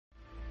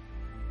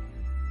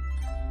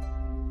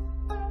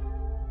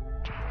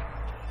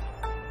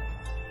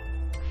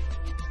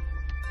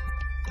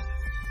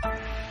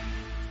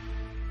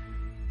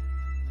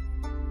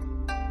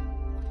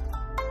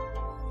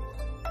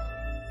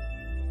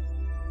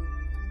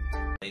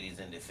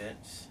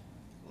Defense,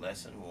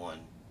 Lesson 1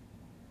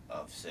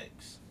 of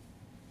 6.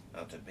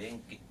 Now to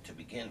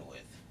begin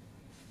with,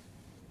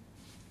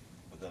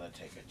 we're going to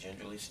take a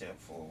gingerly step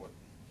forward.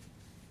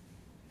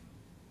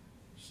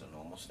 It's a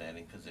normal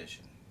standing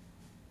position.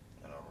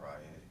 And I'll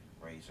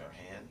raise our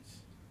hands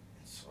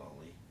and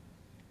slowly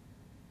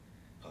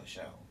push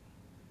out.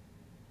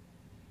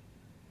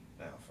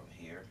 Now from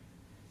here,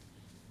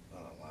 we're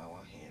going to allow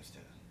our hands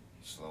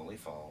to slowly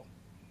fall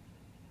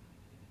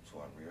to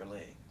our rear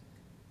leg.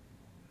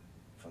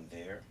 From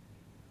there,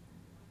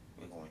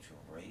 we're going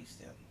to raise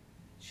them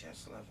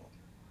chest level,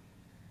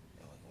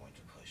 and we're going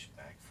to push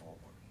back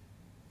forward.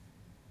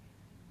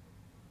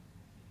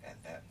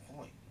 At that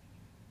point,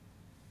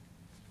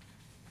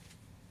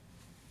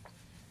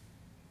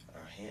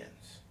 our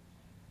hands,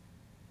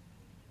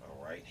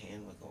 our right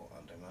hand will go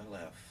under my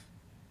left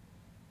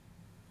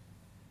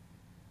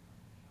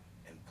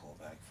and pull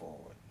back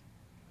forward.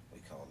 We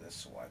call this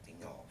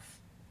swiping off.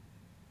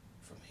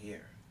 From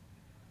here,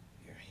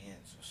 your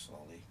hands will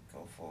slowly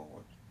go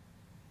forward,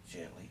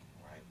 gently,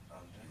 right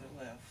under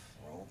the left,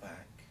 roll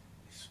back,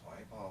 we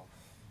swipe off,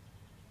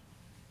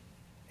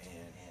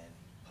 and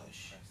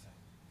push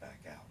back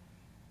out.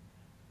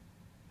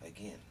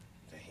 Again,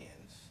 the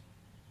hands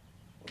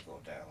will go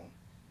down,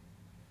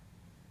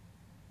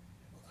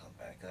 we'll come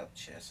back up,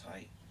 chest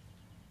height,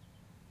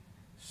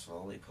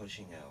 slowly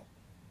pushing out.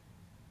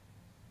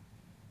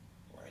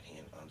 Right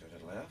hand under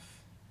the left,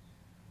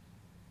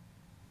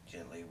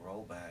 gently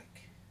roll back,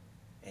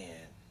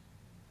 and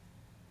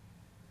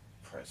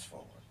press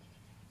forward.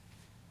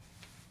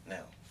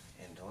 Now,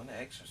 in doing the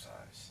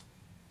exercise,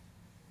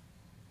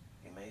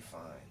 you may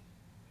find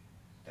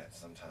that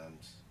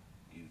sometimes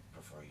you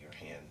prefer your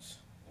hands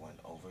one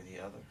over the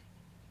other.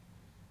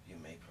 You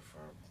may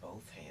prefer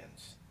both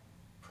hands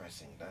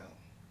pressing down.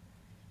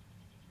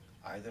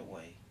 Either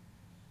way,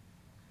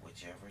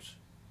 whichever's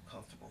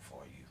comfortable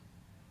for you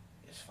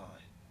is fine.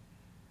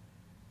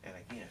 And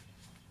again,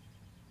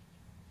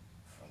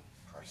 from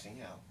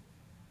pressing out,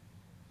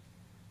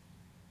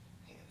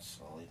 hands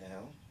slowly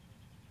down,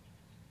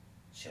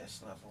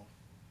 chest level,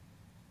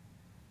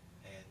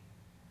 and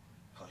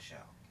push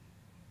out.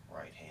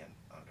 Right hand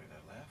under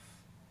the left,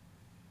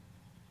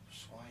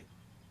 swipe,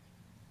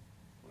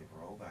 we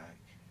roll back,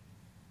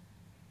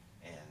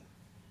 and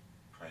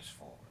press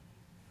forward.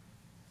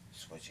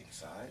 Switching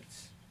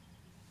sides,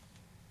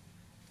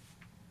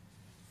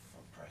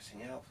 from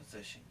pressing out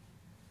position,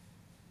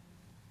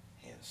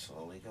 hands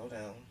slowly go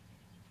down,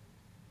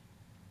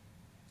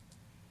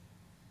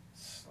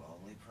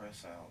 slowly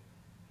press out,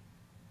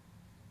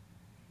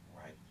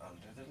 right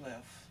under the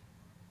left,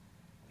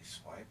 we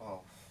swipe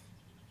off,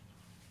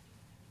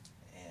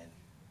 and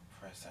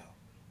press out.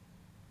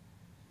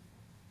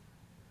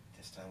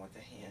 This time with the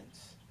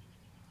hands,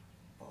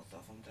 both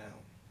of them down,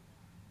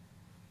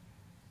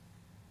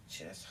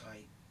 chest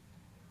height,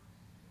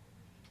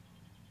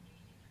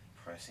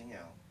 pressing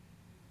out,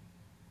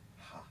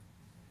 ha,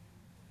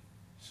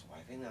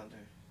 swiping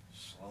under,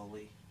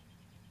 slowly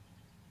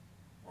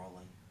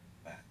rolling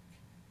back.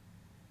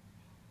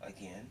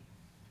 Again,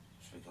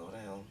 as we go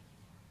down,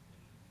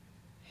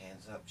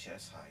 hands up,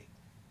 chest height.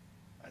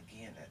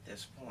 Again, at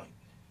this point,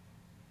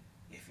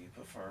 if you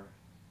prefer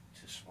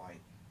to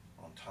swipe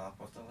on top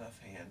of the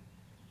left hand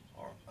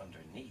or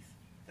underneath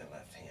the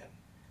left hand,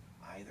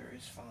 either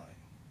is fine,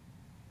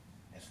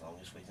 as long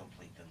as we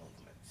complete the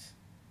movements.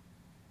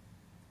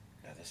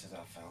 Now this is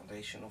our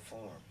foundational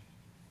form.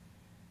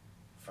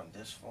 From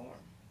this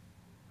form,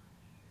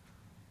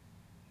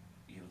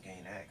 you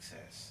gain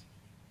access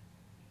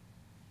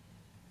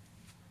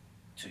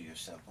to your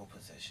simple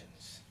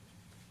positions.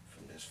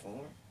 From this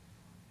form,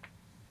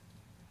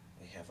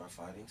 we have our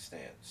fighting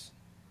stance.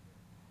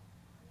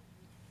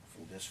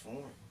 From this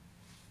form,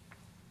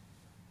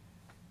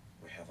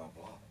 we have our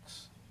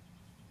blocks.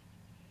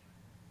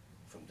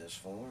 From this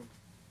form,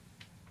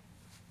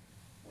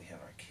 we have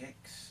our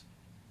kicks.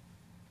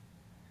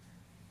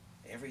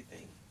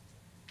 Everything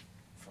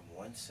from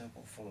one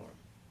simple form,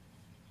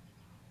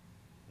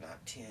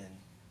 not 10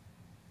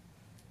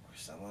 or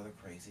some other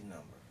crazy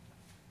number,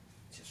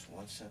 just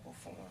one simple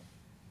form,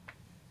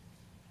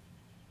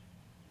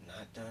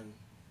 not done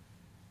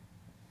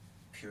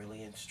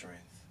purely in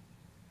strength,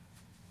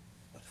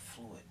 but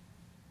fluid.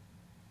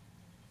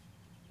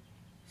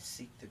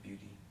 Seek the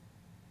beauty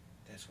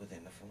that's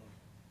within the form.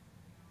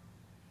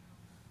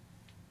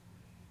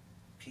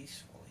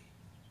 Peacefully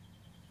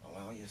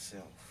allow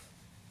yourself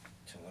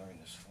to learn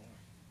this form.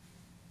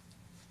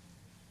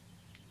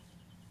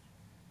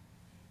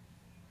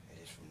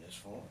 It is from this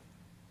form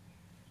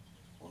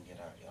we'll get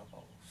our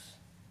elbows.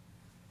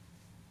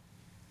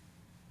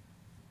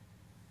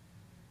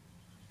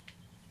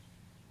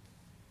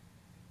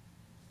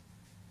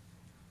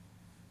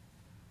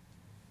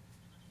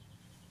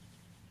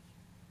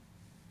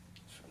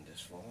 From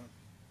this form,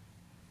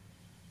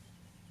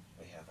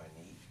 we have our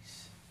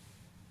knees.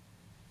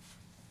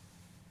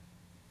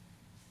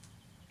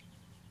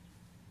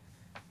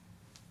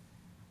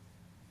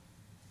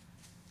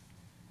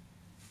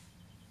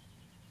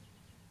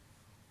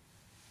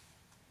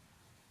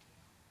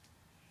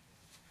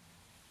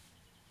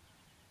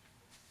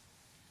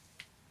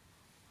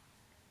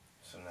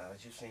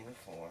 that you've seen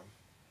the form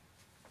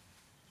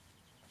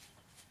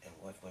and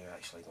what we're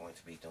actually going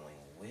to be doing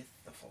with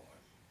the form,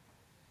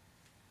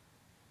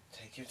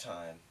 take your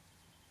time,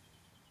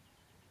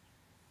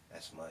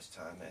 as much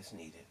time as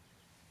needed.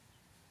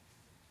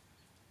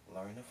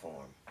 Learn the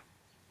form,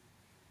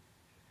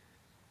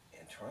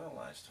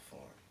 internalize the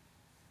form,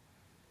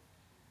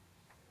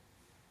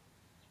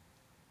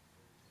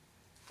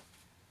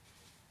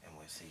 and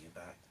we'll see you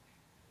back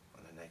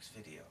on the next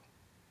video.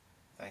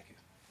 Thank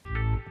you.